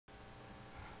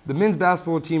The men's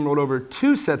basketball team rolled over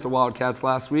 2 sets of Wildcats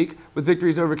last week with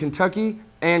victories over Kentucky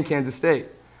and Kansas State.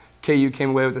 KU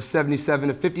came away with a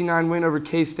 77-59 win over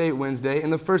K-State Wednesday in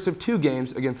the first of 2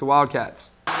 games against the Wildcats.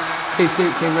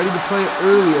 K-State came ready to play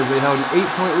early as they held an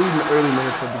 8-point lead in the early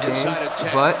minutes of the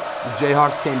game, but the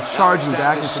Jayhawks came charging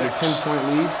back into their 10-point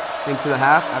lead into the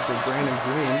half after Brandon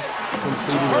Green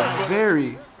completed a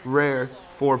very rare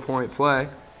 4-point play.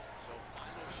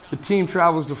 The team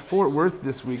travels to Fort Worth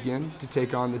this weekend to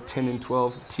take on the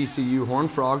 10-12 TCU Horned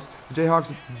Frogs. The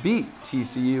Jayhawks beat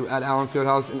TCU at Allen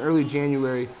Fieldhouse in early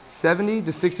January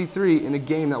 70-63 in a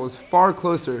game that was far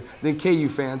closer than KU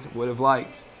fans would have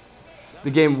liked. The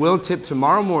game will tip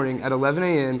tomorrow morning at 11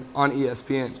 a.m. on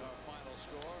ESPN.